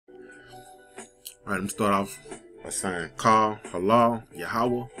All right, I'm start off by saying Kal, Halal,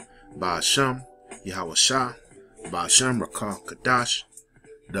 Yahweh, Ba'ashem, Yahweh Shah, Ba'ashem, Rakah, Kadash.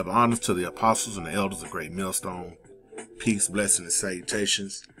 Double honors to the apostles and the elders of Great Millstone. Peace, blessing, and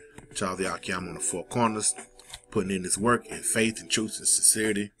salutations to all the Akim on the four corners, putting in this work in faith and truth and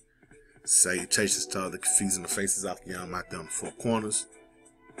sincerity. Salutations to all the confusing the faces out there on the four corners.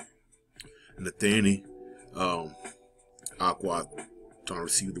 And the Thani, Aqua, trying to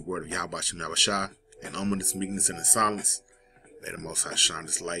receive the word of Yahweh Shem Yahweh Shah, and ominous meekness and in silence. May the Most High shine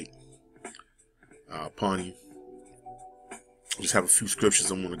this light upon you. Just have a few scriptures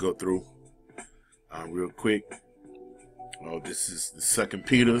I'm going to go through real quick. This is the 2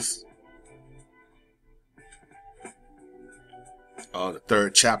 Peter's, the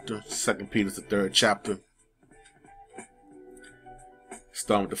 3rd chapter. 2 Peter's the 3rd chapter.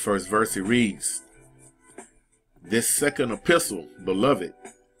 Starting with the first verse, it reads, "This second epistle, beloved,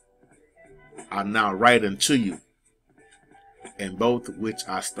 I now write unto you, in both which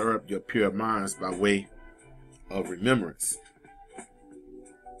I stir up your pure minds by way of remembrance,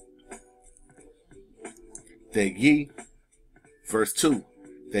 that ye," verse 2,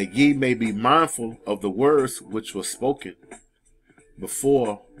 "that ye may be mindful of the words which were spoken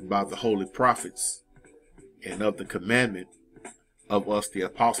before by the holy prophets, and of the commandment of us the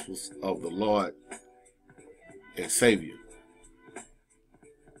apostles of the Lord and Savior,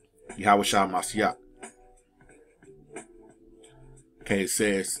 Yahweh Shah Mashiach." Okay, it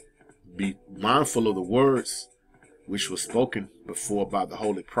says, be mindful of the words which were spoken before by the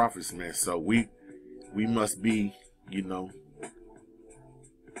holy prophets, man. So we must be,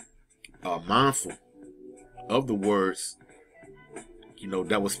 mindful of the words,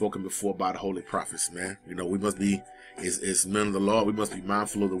 that was spoken before by the holy prophets, man. We must be, as men of the Lord, we must be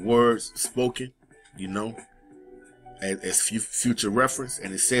mindful of the words spoken, as future reference.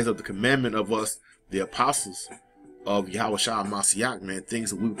 And it says of the commandment of us, the apostles of Yahweh Shah Mashiach, man, things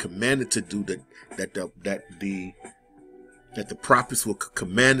that we were commanded to do, that the prophets were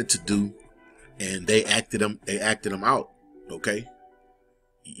commanded to do, and they acted them out. Okay,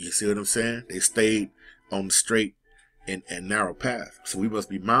 you see what I'm saying? They stayed on the straight and narrow path. So we must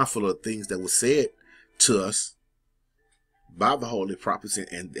be mindful of things that were said to us by the holy prophets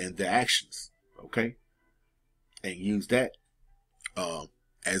and their actions. Okay, and use that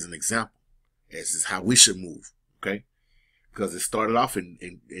as an example, as is how we should move. Okay, because it started off in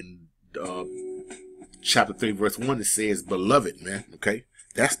chapter 3, verse 1. It says, "Beloved," man. Okay,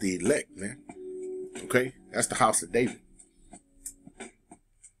 that's the elect, man. Okay, that's the house of David.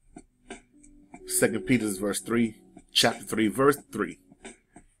 2 Peter's verse 3, chapter 3, verse 3.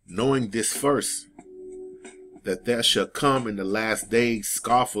 "Knowing this first, that there shall come in the last days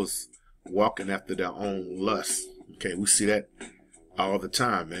scoffers, walking after their own lusts." Okay, we see that all the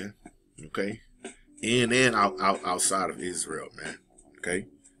time, man. Okay, in and outside of Israel, man. Okay,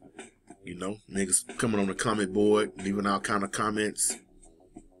 niggas coming on the comment board, leaving all kind of comments,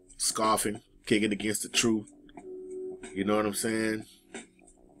 scoffing, kicking against the truth. You know what I'm saying?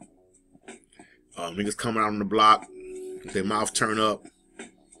 Niggas coming out on the block, their mouth turn up,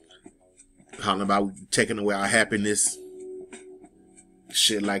 hollering about taking away our happiness,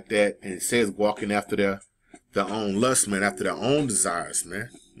 shit like that. And it says walking after their own lust, man, after their own desires, man.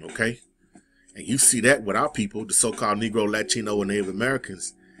 Okay, and you see that with our people, the so-called Negro, Latino, and Native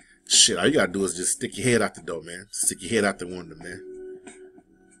Americans. Shit, all you gotta do is just stick your head out the door, man. Stick your head out the window, man.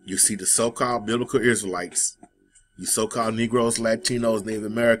 You see the so-called biblical Israelites, you so-called Negroes, Latinos, Native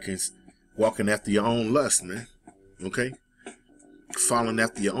Americans, walking after your own lust, man. Okay, following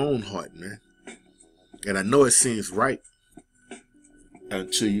after your own heart, man. And I know it seems right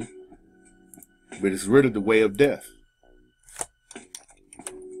unto you, but it's really the way of death.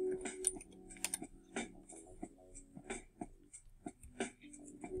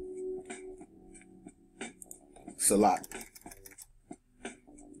 It's a lot.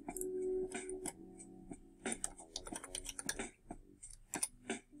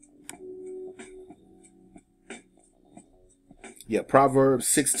 Yeah, Proverbs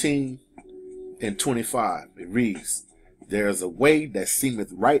 16:25. It reads, "There is a way that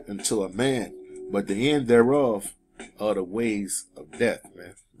seemeth right unto a man, but the end thereof are the ways of death,"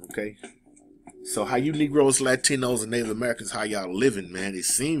 man. Okay, so how you Negroes, Latinos, and Native Americans, how y'all living, man? It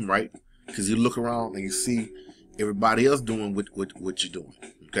seem right because you look around and you see everybody else doing what you're doing.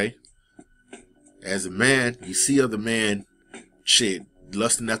 Okay, as a man, you see other men, shit,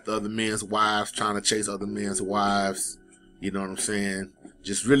 lusting after other men's wives, trying to chase other men's wives. You know what I'm saying?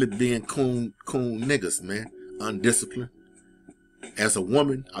 Just really being coon niggas, man. Undisciplined. As a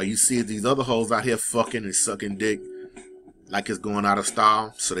woman, all you see is these other hoes out here fucking and sucking dick like it's going out of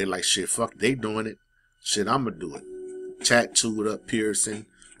style. So they like, shit, fuck, they doing it. Shit, I'ma do it. Tattooed up, piercing,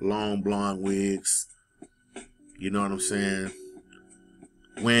 long blonde wigs. You know what I'm saying?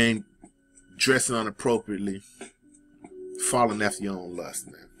 When dressing inappropriately, falling after your own lust,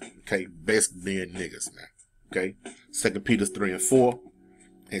 man. Okay, basically being niggas, man. Okay, 2 Peter 3 and 4,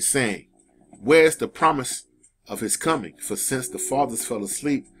 and saying, where's the promise of his coming? For since the fathers fell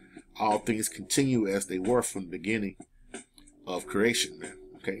asleep, all things continue as they were from the beginning of creation, man.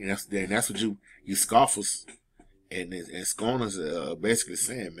 Okay, and that's what you scoffers and scorners are basically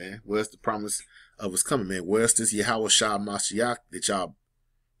saying, man. Where's the promise of his coming, man? Where's this Yahweh Shah Mashiach that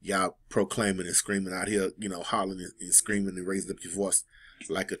y'all proclaiming and screaming out here, you know, hollering and screaming and raising up your voice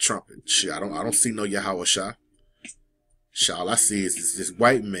like a trumpet? Shit, I don't see no Yahweh Shah. All I see is this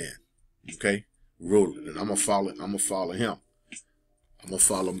white man, okay, ruling, and I'm gonna follow him. I'm gonna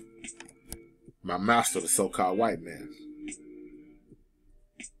follow my master, the so-called white man.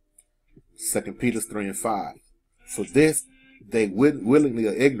 2 Peter 3 and 5. For this they willingly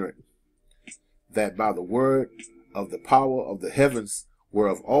are ignorant, that by the word of the power of the heavens were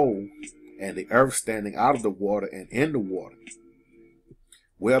of old, and the earth standing out of the water and in the water,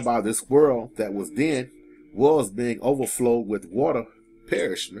 whereby this world that was then was being overflowed with water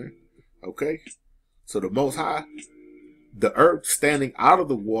perished, man. Okay? So the Most High, the earth standing out of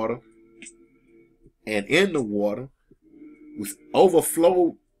the water and in the water, was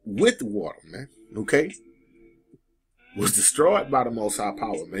overflowed with water, man. Okay? Was destroyed by the Most High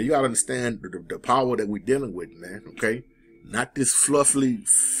power, man. You gotta understand the power that we're dealing with, man. Okay? Not this fluffy,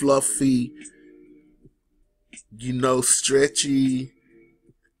 you know, stretchy,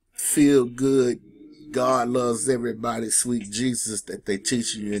 feel good, God loves everybody, sweet Jesus that they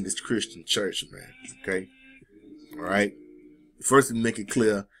teach you in this Christian church, man. Okay? All right? First, we make it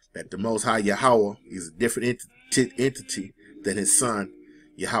clear that the Most High Yahweh is a different entity than his son,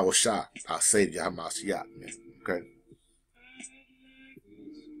 Yahweh Shah, our Savior, Yahweh Mashiach, man. Okay?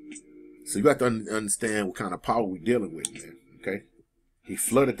 So you have to understand what kind of power we're dealing with, man. Okay? He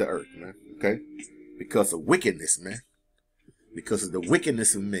flooded the earth, man. Okay? Because of wickedness, man. Because of the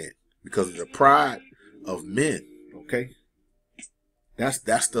wickedness of men. Because of the pride of men. Okay? That's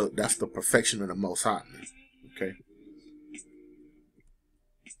the perfection of the Most High, man. Okay?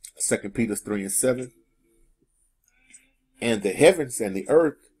 2 Peter 3 and 7. And the heavens and the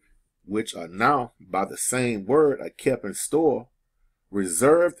earth, which are now by the same word are kept in store,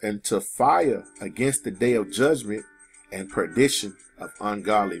 reserved unto fire against the day of judgment and perdition of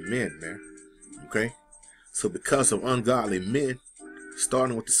ungodly men, man. Okay? So because of ungodly men,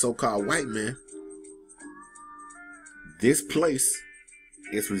 starting with the so-called white man, this place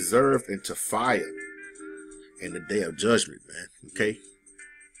is reserved into fire in the day of judgment, man. Okay?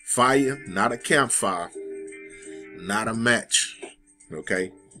 Fire, not a campfire, not a match.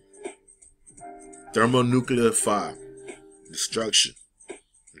 Okay? Thermonuclear fire. Destruction.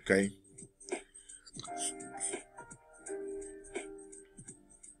 Okay?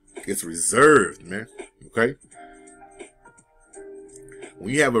 It's reserved, man. Okay?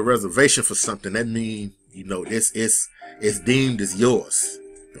 When you have a reservation for something, that means, you know, it's deemed as yours.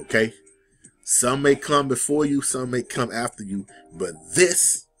 Okay? Some may come before you, some may come after you, but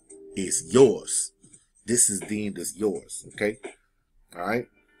this is yours. This is deemed as yours. Okay? Alright?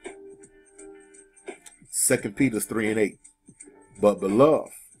 2 Peter 3 and 8. But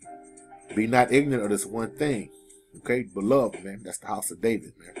beloved, be not ignorant of this one thing. Okay? Beloved, man. That's the house of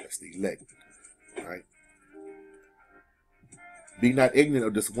David, man. That's the elect. Alright? Be not ignorant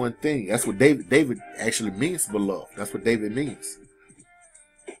of this one thing. That's what David actually means, beloved. That's what David means.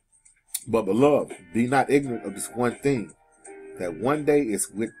 But beloved, be not ignorant of this one thing, that one day is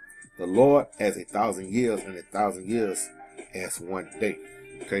with the Lord as 1,000 years, and 1,000 years as one day.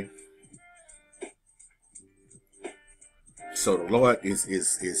 Okay? So the Lord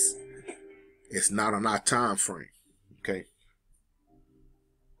is not on our time frame. Okay?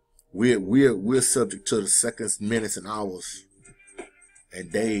 We're subject to the seconds, minutes, and hours and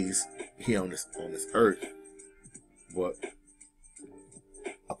days here on this earth. But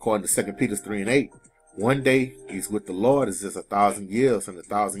according to 2 Peter 3 and 8, one day is with the Lord is just 1,000 years, and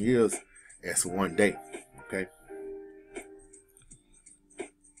 1,000 years as one day. Okay?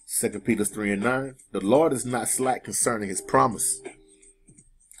 2 Peter 3 and 9, the Lord is not slack concerning his promise,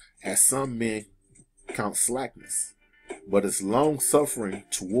 as some men count slackness, but is long suffering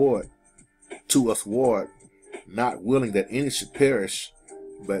to us ward, not willing that any should perish,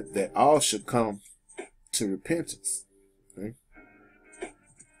 but that all should come to repentance. Okay?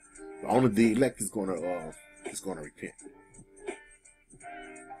 Only the elect is gonna repent.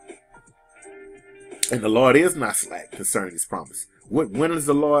 And the Lord is not slack concerning his promise. When is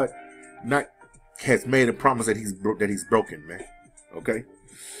the Lord not has made a promise that he's broken, man? Okay,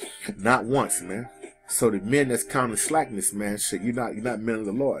 not once, man. So the men that's counting slackness, man, shit, you're not men of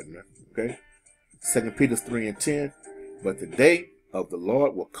the Lord, man. Okay. 2 Peter 3:10. But the day of the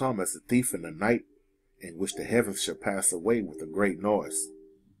Lord will come as a thief in the night, in which the heavens shall pass away with a great noise,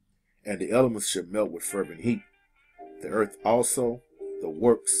 and the elements shall melt with fervent heat. The earth also, the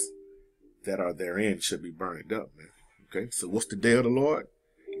works that are therein, shall be burned up, man. Okay, so what's the day of the Lord?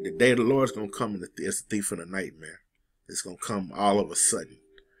 The day of the Lord is going to come as a thief in the night, man. It's going to come all of a sudden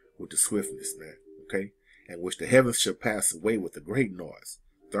with the swiftness, man. Okay, and which the heavens shall pass away with a great noise,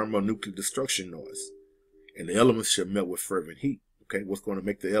 thermonuclear destruction noise, and the elements shall melt with fervent heat. Okay, what's going to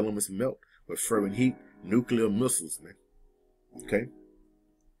make the elements melt with fervent heat? Nuclear missiles, man. Okay.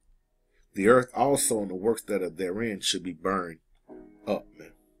 The earth also and the works that are therein should be burned up,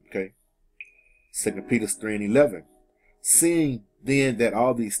 man. Okay. 2 Peter 3:11. Seeing then that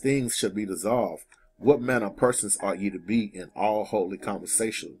all these things shall be dissolved, what manner of persons ought ye to be in all holy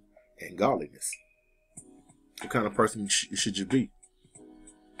conversation and godliness? What kind of person should you be?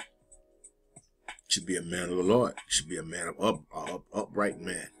 You should be a man of the Lord. You should be a man of upright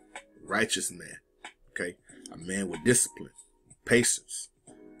man, righteous man. Okay, a man with discipline, patience.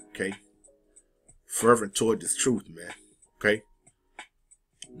 Okay, fervent toward this truth, man. Okay,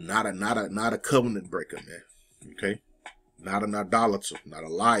 not a covenant breaker, man. Okay, not an idolater, not a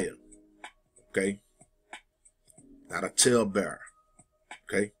liar. Okay, not a talebearer.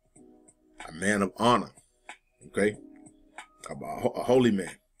 Okay, a man of honor. Okay, a holy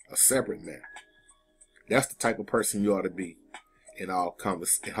man, a separate man. That's the type of person you ought to be in all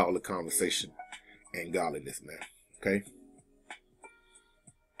the conversation and godliness, man. Okay,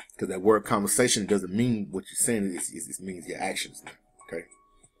 because that word conversation doesn't mean what you're saying. It means your actions, man. Okay,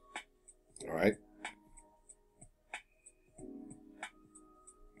 all right.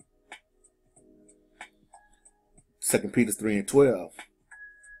 Second Peter 3:12.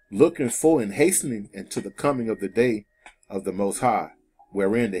 Looking for and hastening into the coming of the day of the Most High,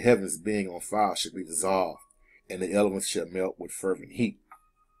 wherein the heavens being on fire should be dissolved, and the elements shall melt with fervent heat.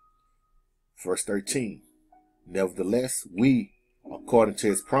 Verse 13. Nevertheless, we, according to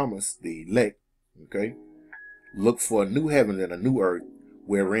his promise, the elect, okay, look for a new heaven and a new earth,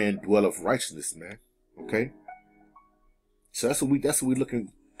 wherein dwelleth righteousness, man. Okay. So that's what we're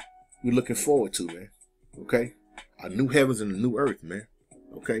looking forward to, man. Okay. A new heavens and a new earth, man.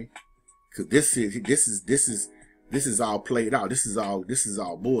 Okay. Because this is all played out. This is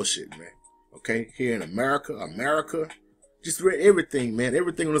all bullshit, man. Okay. Here in America, just read everything, man.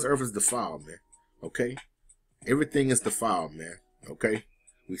 Everything on this earth is defiled, man. Okay. Everything is defiled, man. Okay.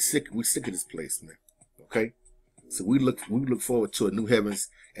 We sick of this place, man. Okay. So we look forward to a new heavens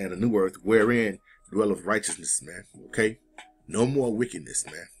and a new earth, wherein dwelleth righteousness, man. Okay. No more wickedness,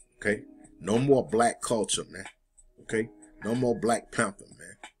 man. Okay. No more black culture, man. Okay. No more Black Panther,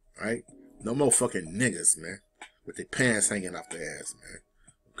 man. All right. No more fucking niggas, man, with their pants hanging off their ass, man.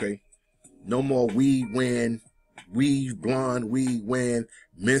 Okay. No more weed blonde weed wearing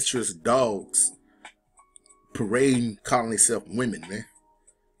menstruous dogs parading, calling themselves women, man.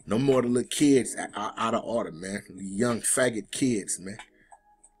 No more the little kids out of order, man. The young faggot kids, man.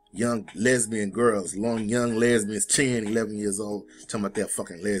 Young lesbian girls, young lesbians, 10, 11 years old, talking about they're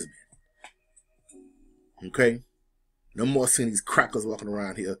fucking lesbian. Okay? No more seeing these crackers walking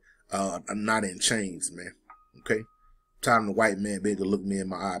around here not in chains, man. Okay? Time the white man be able to look me in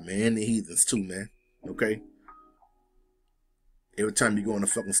my eye, man. And the heathens too, man. Okay? Every time you go in the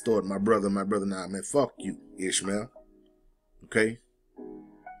fucking store, my brother, nah, man, fuck you, Ishmael. Okay?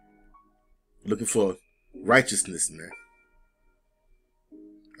 Looking for righteousness, man.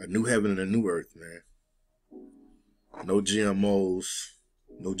 A new heaven and a new earth, man. No GMOs,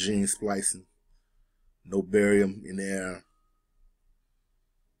 no gene splicing, no barium in the air.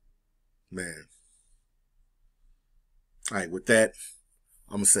 Man. Alright, with that,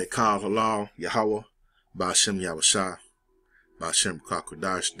 I'm going to say Kal Halal, Yahweh, Ba'ashem Yahushua, Ba'ashem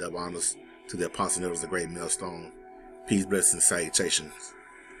Kakodash, double honors to the apostle of the great millstone. Peace, blessings, salutations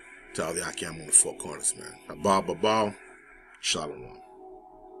to all the Akim on the four corners, man. Abba, Shalom.